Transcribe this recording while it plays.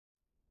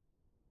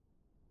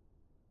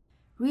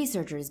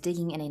Researchers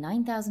digging in a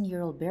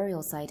 9,000-year-old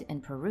burial site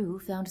in Peru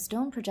found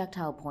stone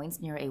projectile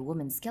points near a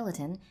woman's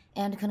skeleton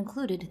and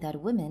concluded that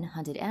women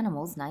hunted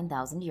animals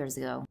 9,000 years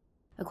ago.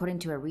 According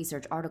to a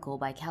research article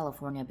by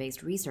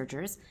California-based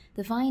researchers,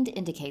 the find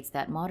indicates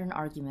that modern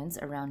arguments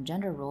around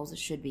gender roles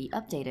should be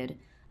updated.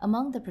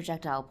 Among the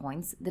projectile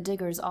points, the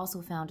diggers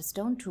also found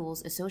stone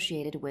tools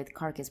associated with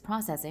carcass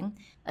processing,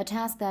 a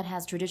task that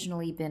has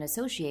traditionally been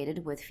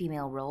associated with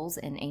female roles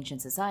in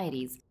ancient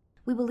societies.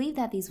 We believe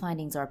that these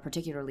findings are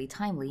particularly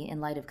timely in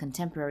light of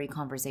contemporary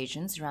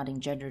conversations surrounding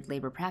gendered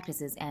labor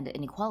practices and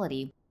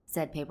inequality,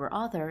 said paper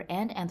author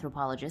and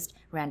anthropologist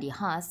Randy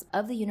Haas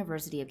of the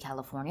University of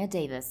California,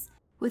 Davis.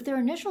 With their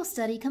initial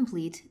study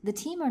complete, the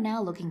team are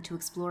now looking to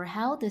explore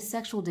how the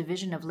sexual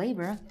division of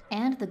labor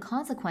and the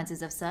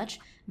consequences of such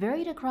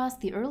varied across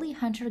the early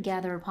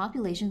hunter-gatherer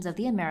populations of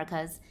the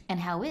Americas and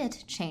how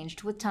it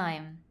changed with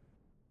time.